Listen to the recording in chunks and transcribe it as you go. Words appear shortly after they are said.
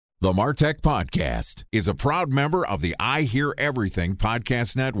The MarTech Podcast is a proud member of the I Hear Everything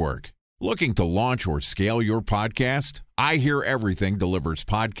Podcast Network. Looking to launch or scale your podcast? I Hear Everything delivers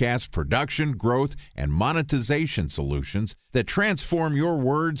podcast production, growth, and monetization solutions that transform your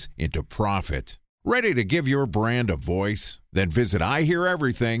words into profit. Ready to give your brand a voice? Then visit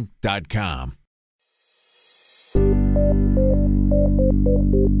iheareverything.com.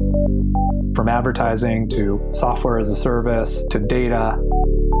 From advertising to software as a service to data.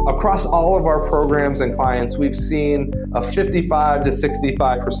 Across all of our programs and clients, we've seen a 55 to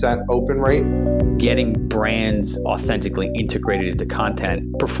 65% open rate. Getting brands authentically integrated into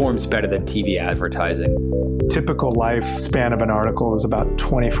content performs better than TV advertising. Typical lifespan of an article is about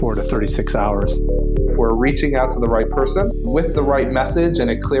 24 to 36 hours. If we're reaching out to the right person with the right message and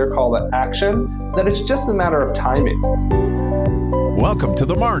a clear call to action, then it's just a matter of timing. Welcome to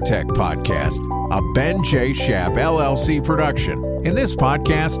the MarTech Podcast, a Ben J. Schaap LLC production. In this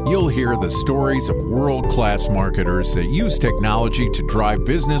podcast, you'll hear the stories of world-class marketers that use technology to drive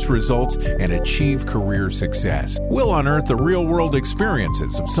business results and achieve career success. We'll unearth the real-world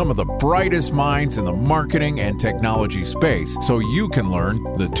experiences of some of the brightest minds in the marketing and technology space so you can learn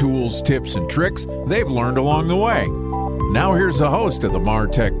the tools, tips, and tricks they've learned along the way. Now here's the host of the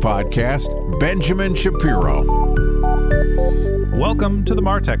MarTech Podcast, Benjamin Shapiro. Welcome to the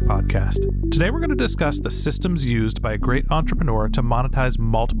MarTech Podcast. Today we're going to discuss the systems used by a great entrepreneur to monetize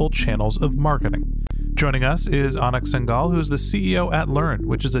multiple channels of marketing. Joining us is Anik Singal, who's the CEO at Lurn,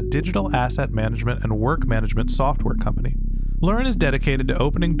 which is a digital asset management and work management software company. Lurn is dedicated to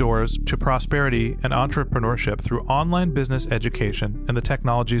opening doors to prosperity and entrepreneurship through online business education and the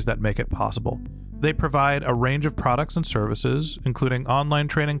technologies that make it possible. They provide a range of products and services, including online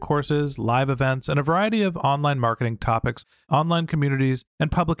training courses, live events, and a variety of online marketing topics, online communities,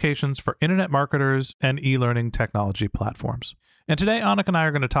 and publications for internet marketers and e-learning technology platforms. And today, Anik and I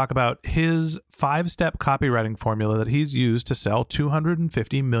are going to talk about his 5-step copywriting formula that he's used to sell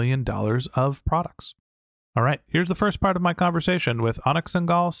 $250 million of products. All right, here's the first part of my conversation with Anik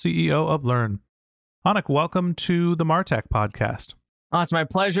Singal, CEO of Lurn. Anik, welcome to the MarTech Podcast. Oh, it's my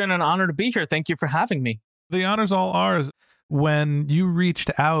pleasure and an honor to be here. Thank you for having me. The honor's all ours. When you reached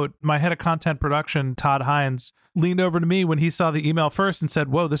out, my head of content production, Todd Hines, leaned over to me when he saw the email first and said,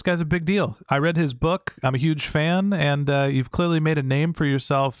 whoa, this guy's a big deal. I read his book. I'm a huge fan. And you've clearly made a name for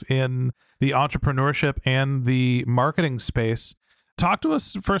yourself in the entrepreneurship and the marketing space. Talk to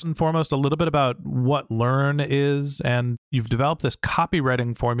us first and foremost a little bit about what Lurn is. And you've developed this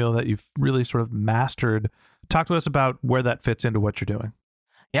copywriting formula that you've really sort of mastered. Talk to us about where that fits into what you're doing.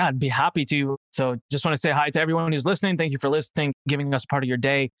 Yeah, I'd be happy to. So just want to say hi to everyone who's listening. Thank you for listening, giving us part of your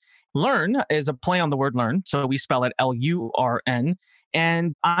day. Lurn is a play on the word learn. So we spell it L-U-R-N.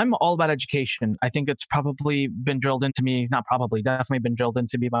 And I'm all about education. I think it's probably been drilled into me, not probably, definitely been drilled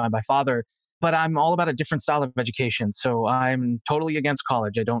into me by my father. But I'm all about a different style of education. So I'm totally against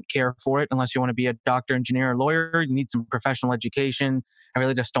college. I don't care for it unless you want to be a doctor, engineer, or lawyer. You need some professional education. I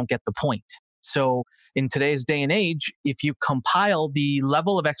really just don't get the point. So in today's day and age, if you compile the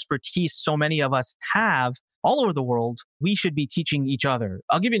level of expertise so many of us have all over the world, we should be teaching each other.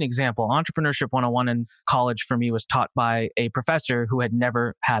 I'll give you an example. Entrepreneurship 101 in college for me was taught by a professor who had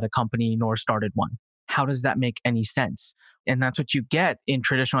never had a company nor started one. How does that make any sense? And that's what you get in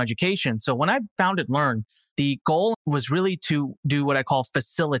traditional education. So when I founded Lurn, the goal was really to do what I call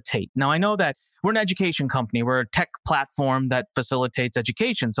facilitate. Now, I know that we're an education company. We're a tech platform that facilitates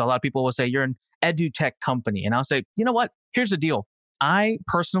education. So a lot of people will say, you're an edu-tech company. And I'll say, you know what? Here's the deal. I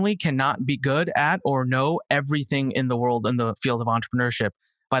personally cannot be good at or know everything in the world in the field of entrepreneurship.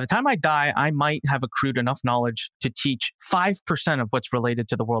 By the time I die, I might have accrued enough knowledge to teach 5% of what's related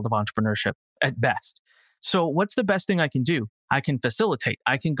to the world of entrepreneurship at best. So what's the best thing I can do? I can facilitate.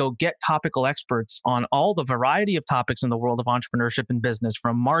 I can go get topical experts on all the variety of topics in the world of entrepreneurship and business,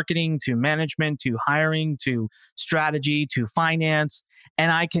 from marketing to management to hiring to strategy to finance.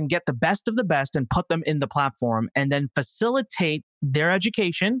 And I can get the best of the best and put them in the platform and then facilitate their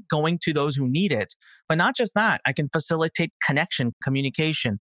education going to those who need it. But not just that, I can facilitate connection,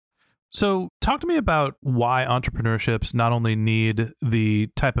 communication. So talk to me about why entrepreneurships not only need the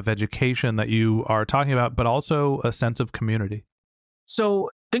type of education that you are talking about, but also a sense of community. So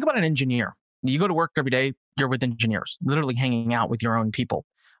think about an engineer. You go to work every day, you're with engineers, literally hanging out with your own people.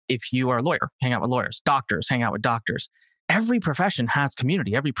 If you are a lawyer, hang out with lawyers. Doctors, hang out with doctors. Every profession has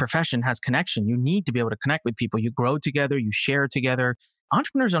community. Every profession has connection. You need to be able to connect with people. You grow together, you share together.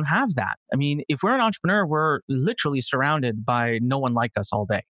 Entrepreneurs don't have that. I mean, if we're an entrepreneur, we're literally surrounded by no one like us all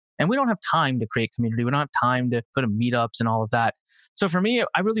day. And we don't have time to create community. We don't have time to go to meetups and all of that. So for me,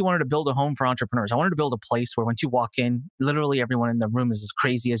 I really wanted to build a home for entrepreneurs. I wanted to build a place where once you walk in, literally everyone in the room is as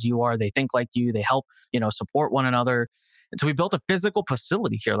crazy as you are. They think like you. They help, support one another. And so we built a physical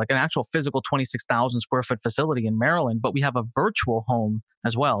facility here, like an actual physical 26,000 square foot facility in Maryland, but we have a virtual home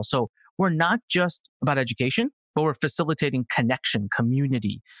as well. So we're not just about education, but we're facilitating connection,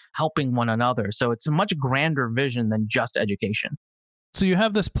 community, helping one another. So it's a much grander vision than just education. So you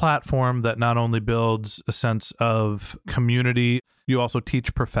have this platform that not only builds a sense of community, you also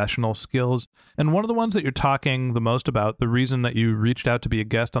teach professional skills. And one of the ones that you're talking the most about, the reason that you reached out to be a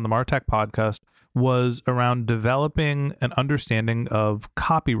guest on the Martech podcast, was around developing an understanding of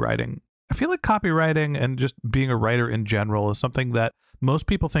copywriting. I feel like copywriting and just being a writer in general is something that most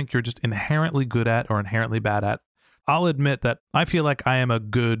people think you're just inherently good at or inherently bad at. I'll admit that I feel like I am a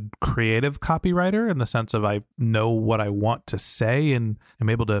good creative copywriter in the sense of I know what I want to say and am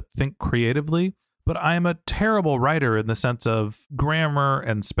able to think creatively, but I am a terrible writer in the sense of grammar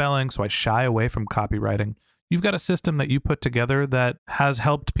and spelling, so I shy away from copywriting. You've got a system that you put together that has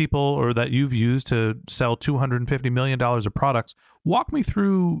helped people or that you've used to sell $250 million of products. Walk me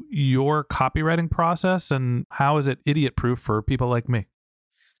through your copywriting process and how is it idiot-proof for people like me?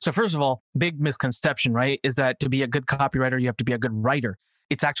 So first of all, big misconception, right, is that to be a good copywriter, you have to be a good writer.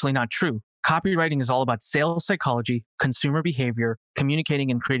 It's actually not true. Copywriting is all about sales psychology, consumer behavior, communicating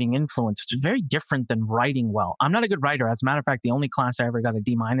and creating influence, which is very different than writing well. I'm not a good writer. As a matter of fact, the only class I ever got a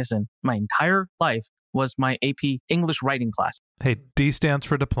D- in my entire life was my AP English writing class. Hey, D stands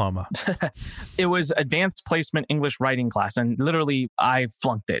for diploma. It was advanced placement English writing class, and literally I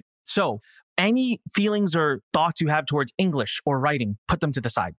flunked it. So any feelings or thoughts you have towards English or writing, put them to the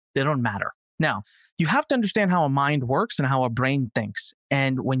side. They don't matter. Now, you have to understand how a mind works and how a brain thinks.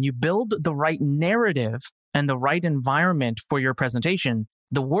 And when you build the right narrative and the right environment for your presentation,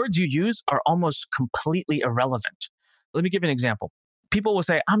 the words you use are almost completely irrelevant. Let me give you an example. People will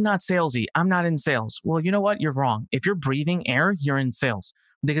say, I'm not salesy. I'm not in sales. Well, you know what? You're wrong. If you're breathing air, you're in sales.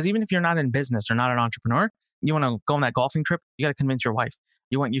 Because even if you're not in business or not an entrepreneur, you want to go on that golfing trip, you got to convince your wife.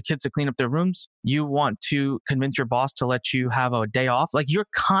 You want your kids to clean up their rooms. You want to convince your boss to let you have a day off. Like you're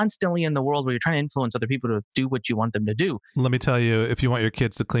constantly in the world where you're trying to influence other people to do what you want them to do. Let me tell you, if you want your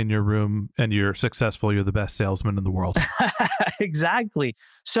kids to clean your room and you're successful, you're the best salesman in the world. Exactly.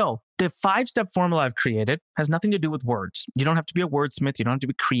 So the 5-step formula I've created has nothing to do with words. You don't have to be a wordsmith. You don't have to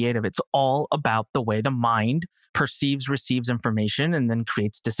be creative. It's all about the way the mind perceives, receives information, and then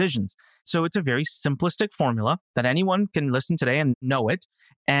creates decisions. So it's a very simplistic formula that anyone can listen today and know it.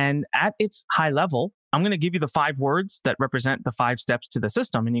 And at its high level, I'm going to give you the 5 words that represent the 5 steps to the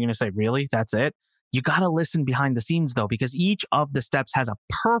system. And you're going to say, really? That's it? You got to listen behind the scenes though, because each of the steps has a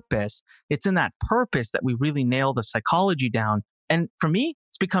purpose. It's in that purpose that we really nail the psychology down. And for me,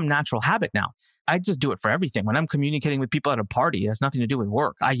 it's become natural habit now. I just do it for everything. When I'm communicating with people at a party, it has nothing to do with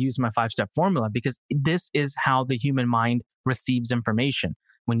work. I use my 5-step formula because this is how the human mind receives information.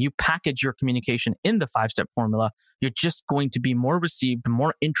 When you package your communication in the 5-step formula, you're just going to be more received,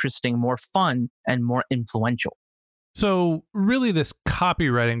 more interesting, more fun, and more influential. So really this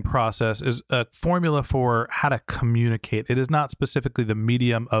copywriting process is a formula for how to communicate. It is not specifically the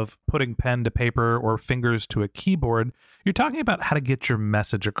medium of putting pen to paper or fingers to a keyboard. You're talking about how to get your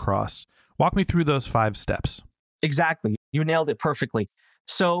message across. Walk me through those 5 steps. Exactly. You nailed it perfectly.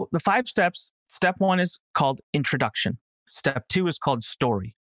 So the 5 steps, step 1 is called introduction. Step 2 is called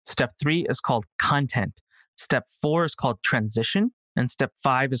story. Step 3 is called content. Step 4 is called transition. And step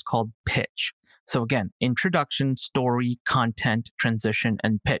 5 is called pitch. So again, introduction, story, content, transition,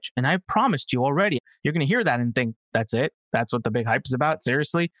 and pitch. And I've promised you already, you're going to hear that and think, that's it? That's what the big hype is about?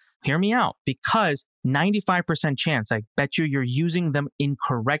 Seriously? Hear me out. Because 95% chance, I bet you're using them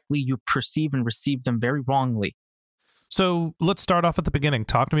incorrectly. You perceive and receive them very wrongly. So let's start off at the beginning.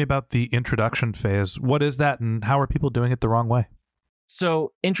 Talk to me about the introduction phase. What is that and how are people doing it the wrong way?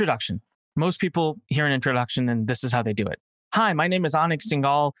 So introduction. Most people hear an introduction and this is how they do it. Hi, my name is Anik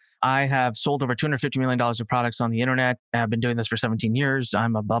Singal. I have sold over $250 million of products on the internet. I've been doing this for 17 years.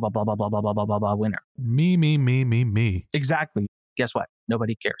 I'm a blah, blah, blah, blah, blah, blah, blah, blah, blah, blah winner. Me. Exactly. Guess what?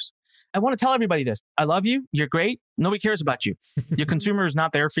 Nobody cares. I want to tell everybody this. I love you. You're great. Nobody cares about you. Your consumer is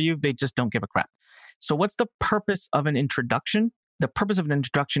not there for you. They just don't give a crap. So what's the purpose of an introduction? The purpose of an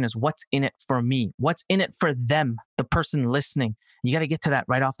introduction is what's in it for me. What's in it for them, the person listening. You got to get to that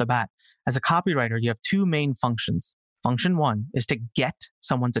right off the bat. As a copywriter, you have 2 main functions. Function 1 is to get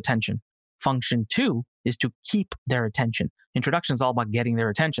someone's attention. Function 2 is to keep their attention. Introduction is all about getting their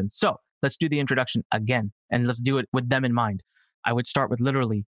attention. So let's do the introduction again, and let's do it with them in mind. I would start with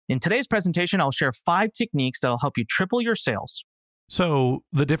literally, in today's presentation, I'll share 5 techniques that'll help you triple your sales. So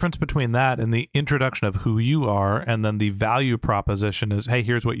the difference between that and the introduction of who you are and then the value proposition is, hey,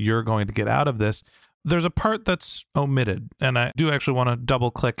 here's what you're going to get out of this. There's a part that's omitted. And I do actually want to double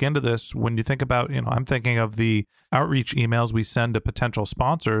click into this. When you think about, I'm thinking of the outreach emails we send to potential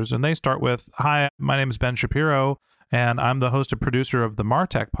sponsors, and they start with, hi, my name is Ben Shapiro, and I'm the host and producer of the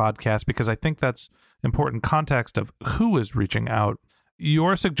MarTech podcast, because I think that's important context of who is reaching out.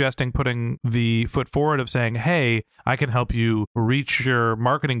 You're suggesting putting the foot forward of saying, hey, I can help you reach your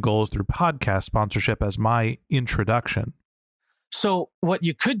marketing goals through podcast sponsorship as my introduction. So what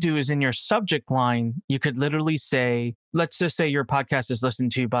you could do is in your subject line, you could literally say, let's just say your podcast is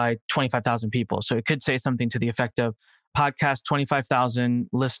listened to by 25,000 people. So it could say something to the effect of podcast 25,000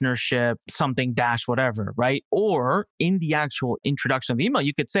 listenership, something dash whatever, right? Or in the actual introduction of the email,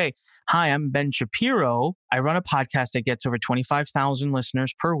 you could say, hi, I'm Ben Shapiro. I run a podcast that gets over 25,000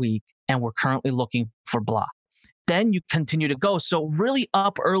 listeners per week, and we're currently looking for blah. Then you continue to go. So really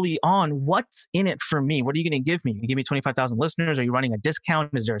up early on, what's in it for me? What are you going to give me? You give me 25,000 listeners? Are you running a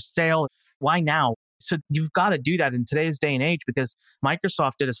discount? Is there a sale? Why now? So you've got to do that in today's day and age, because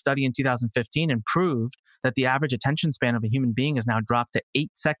Microsoft did a study in 2015 and proved that the average attention span of a human being has now dropped to 8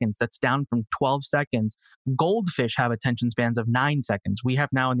 seconds. That's down from 12 seconds. Goldfish have attention spans of 9 seconds. We have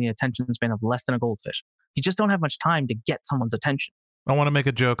now in the attention span of less than a goldfish. You just don't have much time to get someone's attention. I want to make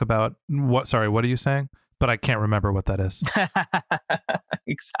a joke about what are you saying? But I can't remember what that is.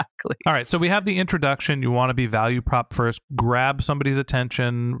 Exactly. All right. So we have the introduction. You want to be value prop first, grab somebody's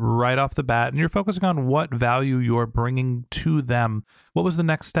attention right off the bat, and you're focusing on what value you're bringing to them. What was the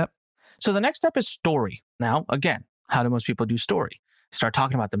next step? So the next step is story. Now, again, how do most people do story? Start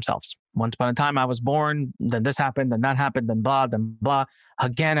talking about themselves. Once upon a time, I was born, then this happened, then that happened, then blah, then blah.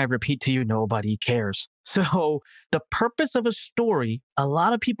 Again, I repeat to you, nobody cares. So the purpose of a story, a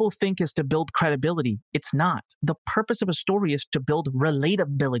lot of people think is to build credibility. It's not. The purpose of a story is to build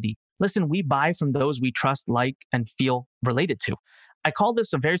relatability. Listen, we buy from those we trust, like, and feel related to. I call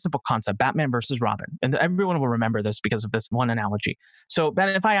this a very simple concept, Batman versus Robin. And everyone will remember this because of this one analogy. So Ben,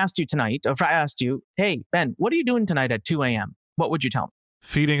 if I asked you tonight, or if I asked you, hey, Ben, what are you doing tonight at 2 a.m.? What would you tell me?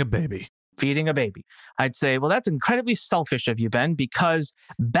 Feeding a baby. Feeding a baby. I'd say, well, that's incredibly selfish of you, Ben, because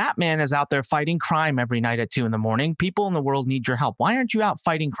Batman is out there fighting crime every night at 2 a.m. People in the world need your help. Why aren't you out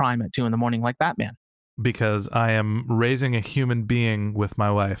fighting crime at 2 a.m. like Batman? Because I am raising a human being with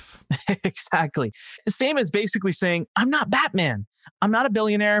my wife. Exactly. The same as basically saying, I'm not Batman. I'm not a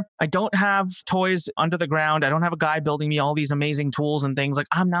billionaire. I don't have toys under the ground. I don't have a guy building me all these amazing tools and things. Like,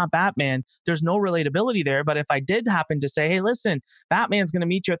 I'm not Batman. There's no relatability there. But if I did happen to say, hey, listen, Batman's going to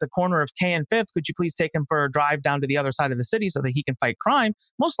meet you at the corner of K and 5th. Could you please take him for a drive down to the other side of the city so that he can fight crime?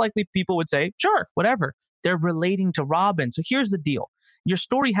 Most likely people would say, sure, whatever. They're relating to Robin. So here's the deal. Your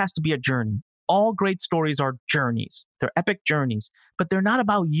story has to be a journey. All great stories are journeys. They're epic journeys, but they're not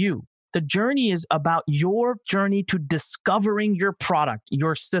about you. The journey is about your journey to discovering your product,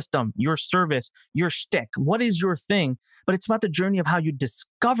 your system, your service, your shtick. What is your thing? But it's about the journey of how you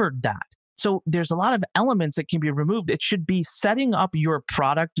discovered that. So there's a lot of elements that can be removed. It should be setting up your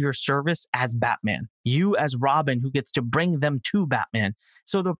product, your service as Batman, you as Robin who gets to bring them to Batman.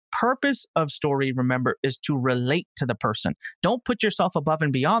 So the purpose of story, remember, is to relate to the person. Don't put yourself above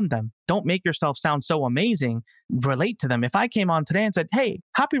and beyond them. Don't make yourself sound so amazing. Relate to them. If I came on today and said, hey,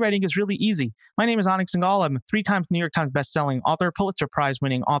 copywriting is really easy. My name is Anik Singal. I'm a 3-time New York Times bestselling author, Pulitzer Prize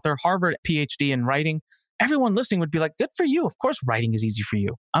winning author, Harvard PhD in writing. Everyone listening would be like, good for you. Of course, writing is easy for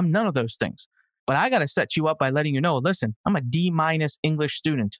you. I'm none of those things. But I got to set you up by letting you know, listen, I'm a D- English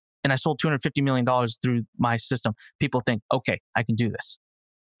student and I sold $250 million through my system. People think, okay, I can do this.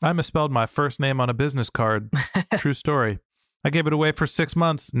 I misspelled my first name on a business card. True story. I gave it away for 6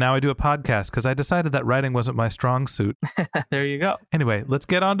 months. Now I do a podcast because I decided that writing wasn't my strong suit. There you go. Anyway, let's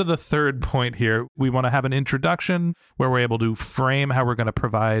get on to the third point here. We want to have an introduction where we're able to frame how we're going to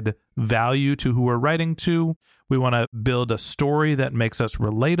provide value to who we're writing to. We want to build a story that makes us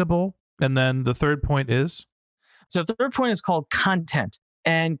relatable. And then the third point is? So the third point is called content.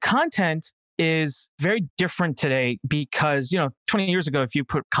 And content is very different today because, 20 years ago, if you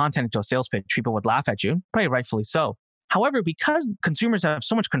put content into a sales pitch, people would laugh at you, probably rightfully so. However, because consumers have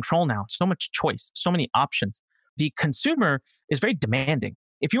so much control now, so much choice, so many options, the consumer is very demanding.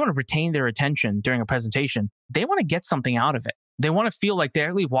 If you want to retain their attention during a presentation, they want to get something out of it. They want to feel like they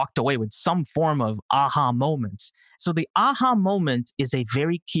actually walked away with some form of aha moments. So the aha moment is a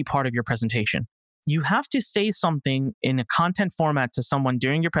very key part of your presentation. You have to say something in a content format to someone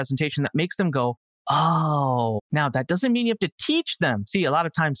during your presentation that makes them go, oh, now that doesn't mean you have to teach them. See, a lot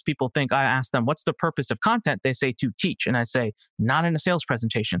of times people think, I ask them, what's the purpose of content? They say to teach. And I say, not in a sales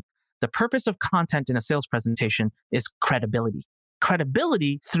presentation. The purpose of content in a sales presentation is credibility.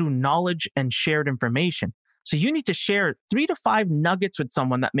 credibility through knowledge and shared information. So you need to share 3 to 5 nuggets with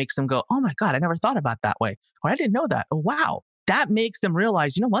someone that makes them go, oh my God, I never thought about that way. Or I didn't know that. Oh, wow. That makes them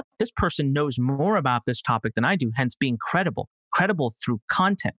realize, you know what? This person knows more about this topic than I do, hence being credible. Credible through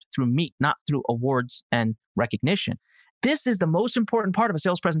content, through meat, not through awards and recognition. This is the most important part of a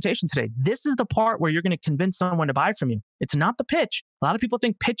sales presentation today. This is the part where you're going to convince someone to buy from you. It's not the pitch. A lot of people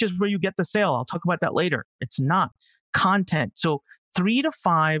think pitch is where you get the sale. I'll talk about that later. It's not. Content. So 3 to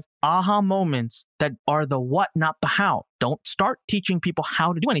 5 aha moments that are the what, not the how. Don't start teaching people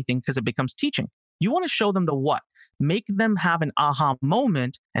how to do anything because it becomes teaching. You want to show them the what. Make them have an aha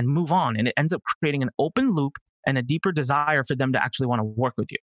moment and move on. And it ends up creating an open loop and a deeper desire for them to actually want to work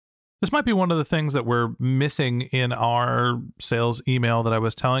with you. This might be one of the things that we're missing in our sales email that I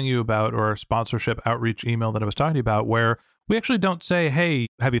was telling you about, or our sponsorship outreach email that I was talking about, where we actually don't say, hey,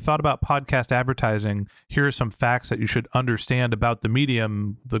 have you thought about podcast advertising? Here are some facts that you should understand about the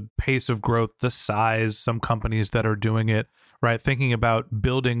medium, the pace of growth, the size, some companies that are doing it, right? Thinking about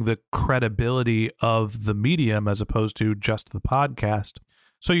building the credibility of the medium as opposed to just the podcast.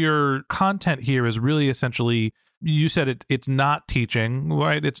 So your content here is really essentially, you said it's not teaching,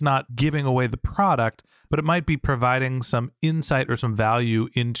 right? It's not giving away the product, but it might be providing some insight or some value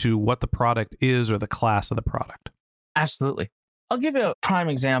into what the product is or the class of the product. Absolutely. I'll give you a prime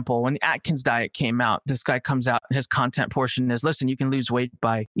example. When the Atkins diet came out, this guy comes out, his content portion is, listen, you can lose weight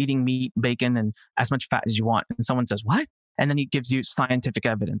by eating meat, bacon, and as much fat as you want. And someone says, what? And then he gives you scientific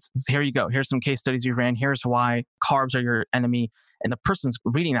evidence. Here you go. Here's some case studies we ran. Here's why carbs are your enemy. And the person's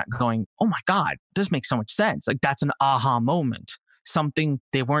reading that going, oh my God, this makes so much sense. Like that's an aha moment. Something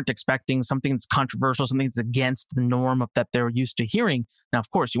they weren't expecting, something that's controversial, something that's against the norm of that they're used to hearing. Now,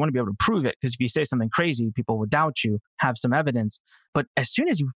 of course, you want to be able to prove it because if you say something crazy, people will doubt you, have some evidence. But as soon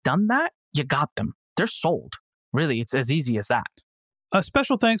as you've done that, you got them. They're sold. Really, it's as easy as that. A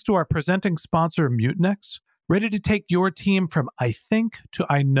special thanks to our presenting sponsor, Mutinex. Ready to take your team from I think to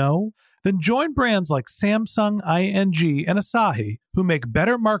I know? Then join brands like Samsung, ING, and Asahi who make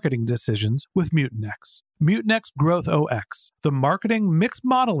better marketing decisions with Mutinex. Mutinex Growth OX, the marketing mix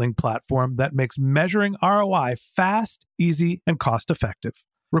modeling platform that makes measuring ROI fast, easy, and cost-effective.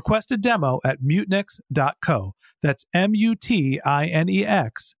 Request a demo at mutinex.co. That's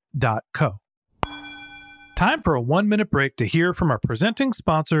MUTINEX.co. Time for a 1-minute break to hear from our presenting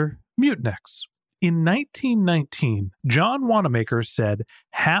sponsor, Mutinex. In 1919, John Wanamaker said,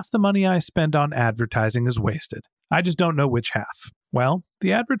 half the money I spend on advertising is wasted. I just don't know which half. Well,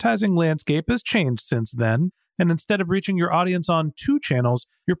 the advertising landscape has changed since then, and instead of reaching your audience on 2 channels,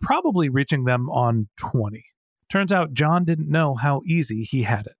 you're probably reaching them on 20. Turns out John didn't know how easy he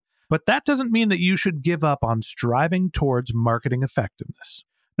had it. But that doesn't mean that you should give up on striving towards marketing effectiveness.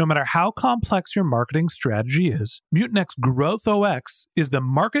 No matter how complex your marketing strategy is, Mutinex Growth OX is the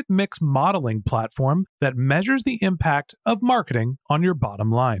market mix modeling platform that measures the impact of marketing on your bottom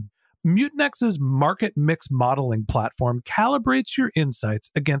line. Mutinex's market mix modeling platform calibrates your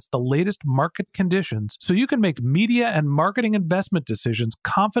insights against the latest market conditions so you can make media and marketing investment decisions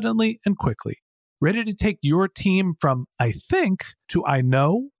confidently and quickly. Ready to take your team from I think to I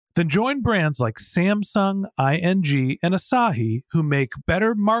know? Then join brands like Samsung, ING, and Asahi who make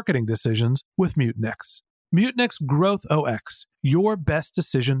better marketing decisions with Mutinex. Mutinex Growth OX. Your best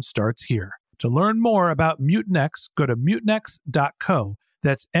decision starts here. To learn more about Mutinex, go to mutinex.co.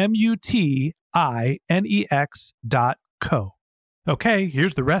 That's MUTINEX.co. Okay,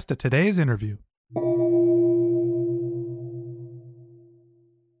 here's the rest of today's interview.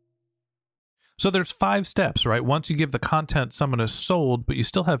 So there's 5 steps, right? Once you give the content, someone is sold, but you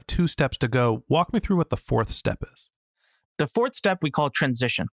still have 2 steps to go. Walk me through what the 4th step is. The 4th step we call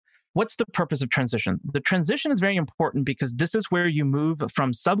transition. What's the purpose of transition? The transition is very important because this is where you move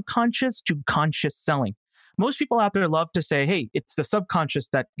from subconscious to conscious selling. Most people out there love to say, hey, it's the subconscious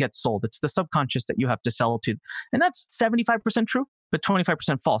that gets sold. It's the subconscious that you have to sell to. And that's 75% true, but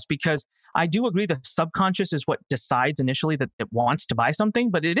 25% false, because I do agree the subconscious is what decides initially that it wants to buy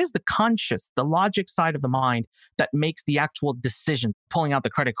something, but it is the conscious, the logic side of the mind that makes the actual decision, pulling out the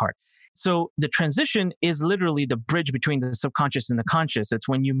credit card. So the transition is literally the bridge between the subconscious and the conscious. It's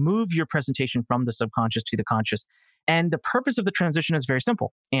when you move your presentation from the subconscious to the conscious. And the purpose of the transition is very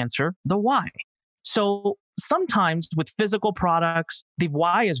simple. Answer the why. So sometimes with physical products, the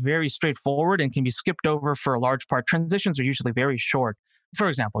why is very straightforward and can be skipped over for a large part. Transitions are usually very short. For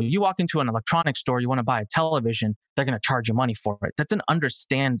example, you walk into an electronics store, you want to buy a television, they're going to charge you money for it. That's an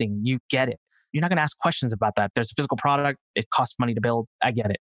understanding. You get it. You're not going to ask questions about that. There's a physical product. It costs money to build. I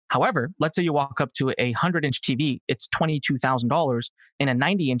get it. However, let's say you walk up to a 100-inch TV, it's $22,000, and a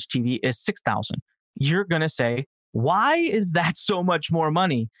 90-inch TV is $6,000. You're going to say, Why is that so much more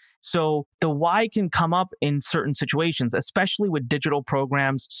money? So the why can come up in certain situations, especially with digital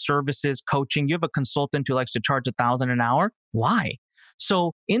programs, services, coaching. You have a consultant who likes to charge $1,000 an hour. Why?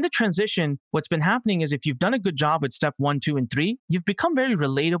 So in the transition, what's been happening is if you've done a good job with step 1, 2, and 3, you've become very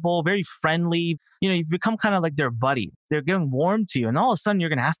relatable, very friendly. You've become kind of like their buddy. They're getting warm to you. And all of a sudden you're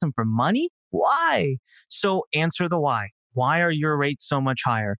going to ask them for money? Why? So answer the why. Why are your rates so much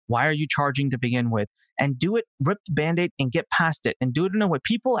higher? Why are you charging to begin with? And do it, rip the Band-Aid and get past it and do it in a way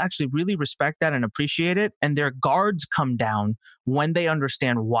people actually really respect that and appreciate it. And their guards come down when they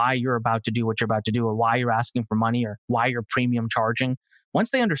understand why you're about to do what you're about to do, or why you're asking for money, or why you're premium charging. Once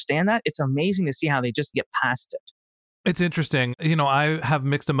they understand that, it's amazing to see how they just get past it. It's interesting. I have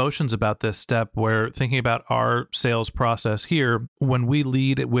mixed emotions about this step where thinking about our sales process here, when we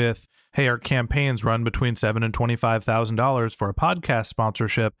lead it with, hey, our campaigns run between $7,000 and $25,000 for a podcast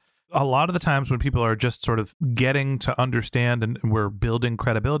sponsorship. A lot of the times when people are just sort of getting to understand and we're building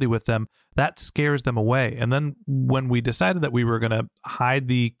credibility with them, that scares them away. And then when we decided that we were going to hide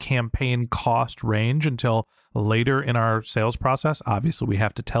the campaign cost range until later in our sales process, obviously we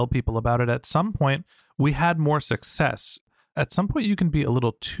have to tell people about it at some point, we had more success. At some point, you can be a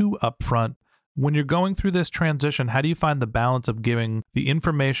little too upfront. When you're going through this transition, how do you find the balance of giving the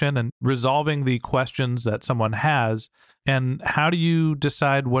information and resolving the questions that someone has? And how do you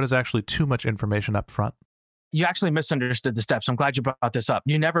decide what is actually too much information up front? You actually misunderstood the steps. I'm glad you brought this up.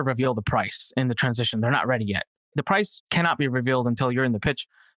 You never reveal the price in the transition. They're not ready yet. The price cannot be revealed until you're in the pitch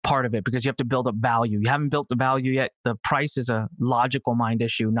part of it, because you have to build up value. You haven't built the value yet. The price is a logical mind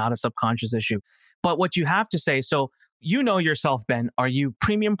issue, not a subconscious issue. But what you have to say, so you know yourself, Ben, are you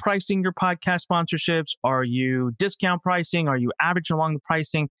premium pricing your podcast sponsorships? Are you discount pricing? Are you average along the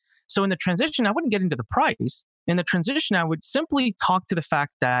pricing? So in the transition, I wouldn't get into the price. In the transition, I would simply talk to the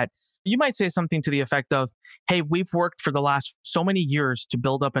fact that you might say something to the effect of, hey, we've worked for the last so many years to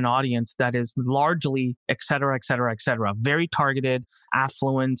build up an audience that is largely, et cetera, et cetera, et cetera, very targeted,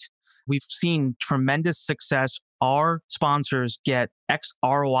 affluent. We've seen tremendous success. Our sponsors get X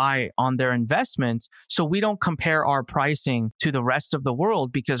ROI on their investments. So we don't compare our pricing to the rest of the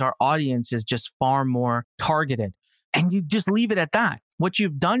world because our audience is just far more targeted. And you just leave it at that. What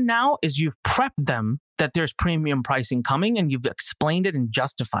you've done now is you've prepped them that there's premium pricing coming, and you've explained it and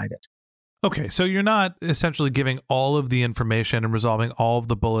justified it. Okay, so you're not essentially giving all of the information and resolving all of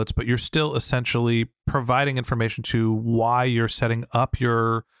the bullets, but you're still essentially providing information to why you're setting up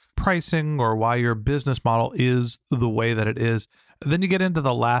your pricing or why your business model is the way that it is. Then you get into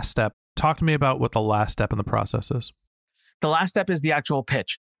the last step. Talk to me about what the last step in the process is. The last step is the actual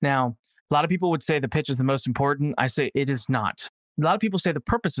pitch. Now, a lot of people would say the pitch is the most important. I say it is not. A lot of people say the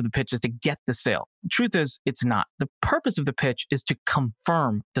purpose of the pitch is to get the sale. The truth is, it's not. The purpose of the pitch is to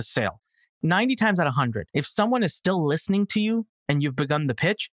confirm the sale. 90 times out of 100, if someone is still listening to you and you've begun the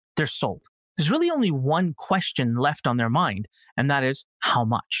pitch, they're sold. There's really only one question left on their mind, and that is, how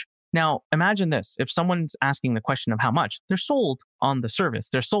much? Now, imagine this. If someone's asking the question of how much, they're sold on the service.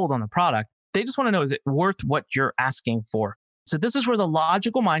 They're sold on the product. They just want to know, is it worth what you're asking for? So this is where the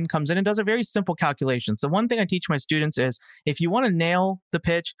logical mind comes in and does a very simple calculation. So one thing I teach my students is if you want to nail the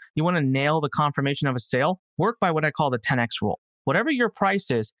pitch, you want to nail the confirmation of a sale, work by what I call the 10x rule. Whatever your price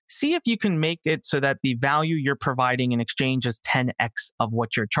is, see if you can make it so that the value you're providing in exchange is 10x of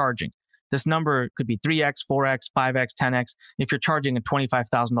what you're charging. This number could be 3x, 4x, 5x, 10x. If you're charging a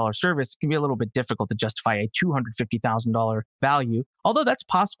 $25,000 service, it can be a little bit difficult to justify a $250,000 value, although that's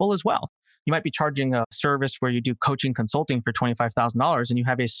possible as well. You might be charging a service where you do coaching consulting for $25,000 and you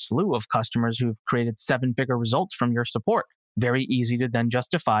have a slew of customers who've created 7-figure results from your support. Very easy to then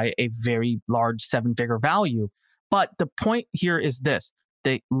justify a very large 7-figure value. But the point here is this: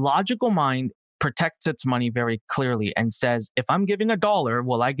 the logical mind protects its money very clearly and says, if I'm giving $1,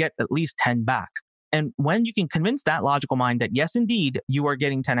 will I get at least 10 back? And when you can convince that logical mind that yes, indeed, you are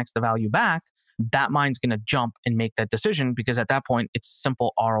getting 10x the value back, that mind's going to jump and make that decision, because at that point, it's a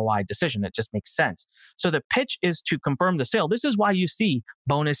simple ROI decision. It just makes sense. So the pitch is to confirm the sale. This is why you see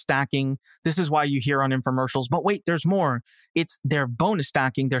bonus stacking. This is why you hear on infomercials, but wait, there's more. It's their bonus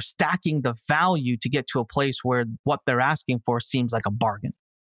stacking. They're stacking the value to get to a place where what they're asking for seems like a bargain.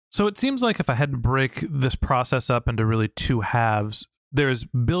 So it seems like if I had to break this process up into really two halves, there's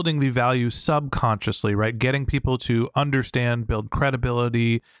building the value subconsciously, right? Getting people to understand, build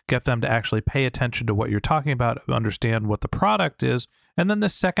credibility, get them to actually pay attention to what you're talking about, understand what the product is. And then the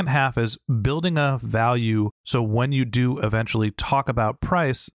second half is building a value. So when you do eventually talk about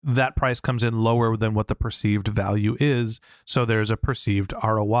price, that price comes in lower than what the perceived value is. So there's a perceived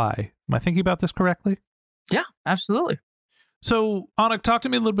ROI. Am I thinking about this correctly? Yeah, absolutely. So, Anik, talk to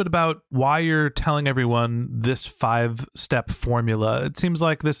me a little bit about why you're telling everyone this 5-step formula. It seems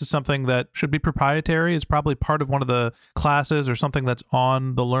like this is something that should be proprietary. It's probably part of one of the classes or something that's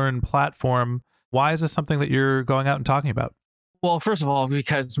on the Lurn platform. Why is this something that you're going out and talking about? Well, first of all,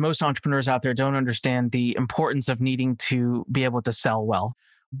 because most entrepreneurs out there don't understand the importance of needing to be able to sell well.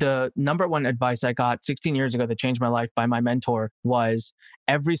 The number one advice I got 16 years ago that changed my life by my mentor was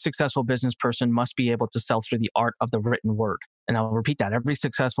every successful business person must be able to sell through the art of the written word. And I'll repeat that. Every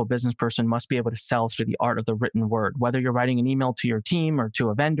successful business person must be able to sell through the art of the written word. Whether you're writing an email to your team or to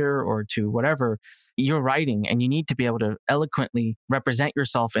a vendor or to whatever, you're writing and you need to be able to eloquently represent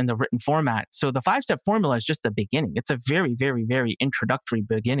yourself in the written format. So the 5-step formula is just the beginning. It's a very, very, very introductory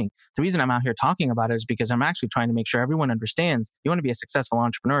beginning. The reason I'm out here talking about it is because I'm actually trying to make sure everyone understands you want to be a successful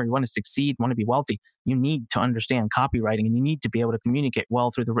entrepreneur, you want to succeed, you want to be wealthy. You need to understand copywriting and you need to be able to communicate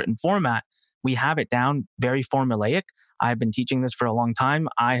well through the written format. We have it down very formulaic. I've been teaching this for a long time.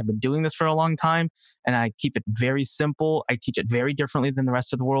 I have been doing this for a long time, and I keep it very simple. I teach it very differently than the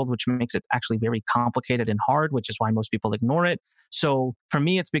rest of the world, which makes it actually very complicated and hard, which is why most people ignore it. So for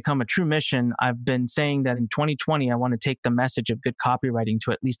me, it's become a true mission. I've been saying that in 2020, I want to take the message of good copywriting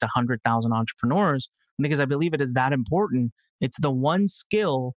to at least 100,000 entrepreneurs because I believe it is that important. It's the one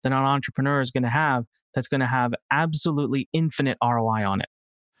skill that an entrepreneur is going to have that's going to have absolutely infinite ROI on it.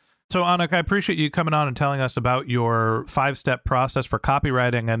 So, Anik, I appreciate you coming on and telling us about your 5-step process for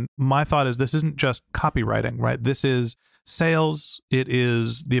copywriting. And my thought is this isn't just copywriting, right? This is sales. It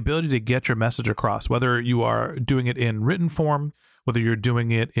is the ability to get your message across, whether you are doing it in written form, whether you're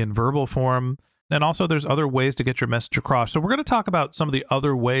doing it in verbal form. And also there's other ways to get your message across. So we're going to talk about some of the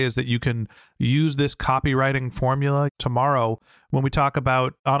other ways that you can use this copywriting formula tomorrow when we talk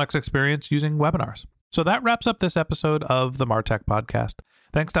about Anik's experience using webinars. So that wraps up this episode of the MarTech Podcast.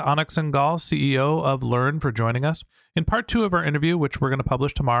 Thanks to Anik Singal, CEO of Lurn, for joining us. In part 2 of our interview, which we're going to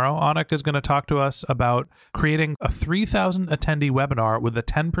publish tomorrow, Anik is going to talk to us about creating a 3,000 attendee webinar with a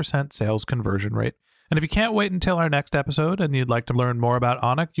 10% sales conversion rate. And if you can't wait until our next episode and you'd like to learn more about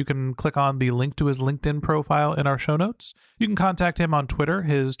Anik, you can click on the link to his LinkedIn profile in our show notes. You can contact him on Twitter.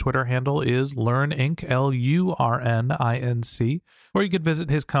 His Twitter handle is LurnInc, LURNINC, or you could visit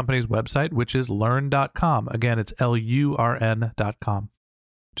his company's website, which is lurn.com. Again, it's LURN.com.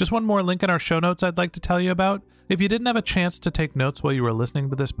 Just one more link in our show notes I'd like to tell you about. If you didn't have a chance to take notes while you were listening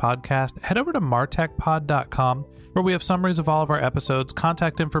to this podcast, head over to martechpod.com, where we have summaries of all of our episodes,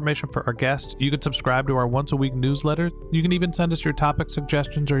 contact information for our guests. You can subscribe to our once-a-week newsletter. You can even send us your topic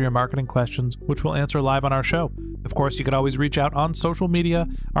suggestions or your marketing questions, which we'll answer live on our show. Of course, you can always reach out on social media.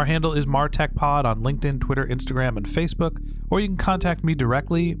 Our handle is martechpod on LinkedIn, Twitter, Instagram, and Facebook, or you can contact me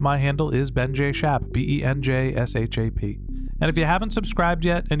directly. My handle is benjshap, BENJSHAP. And if you haven't subscribed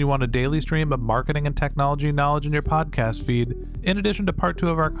yet and you want a daily stream of marketing and technology knowledge in your podcast feed, in addition to part 2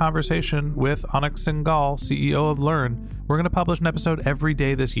 of our conversation with Anik Singal, CEO of Lurn, we're going to publish an episode every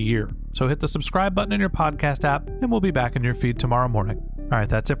day this year. So hit the subscribe button in your podcast app and we'll be back in your feed tomorrow morning. All right,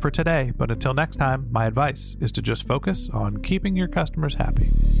 that's it for today. But until next time, my advice is to just focus on keeping your customers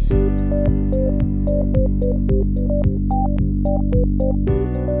happy.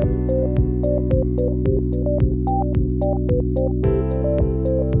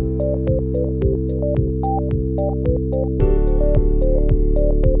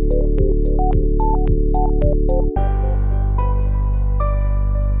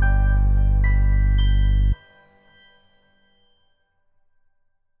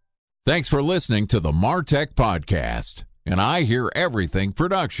 Thanks for listening to the MarTech Podcast, an I Hear Everything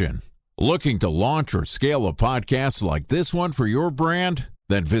production. Looking to launch or scale a podcast like this one for your brand?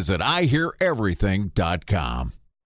 Then visit iheareverything.com.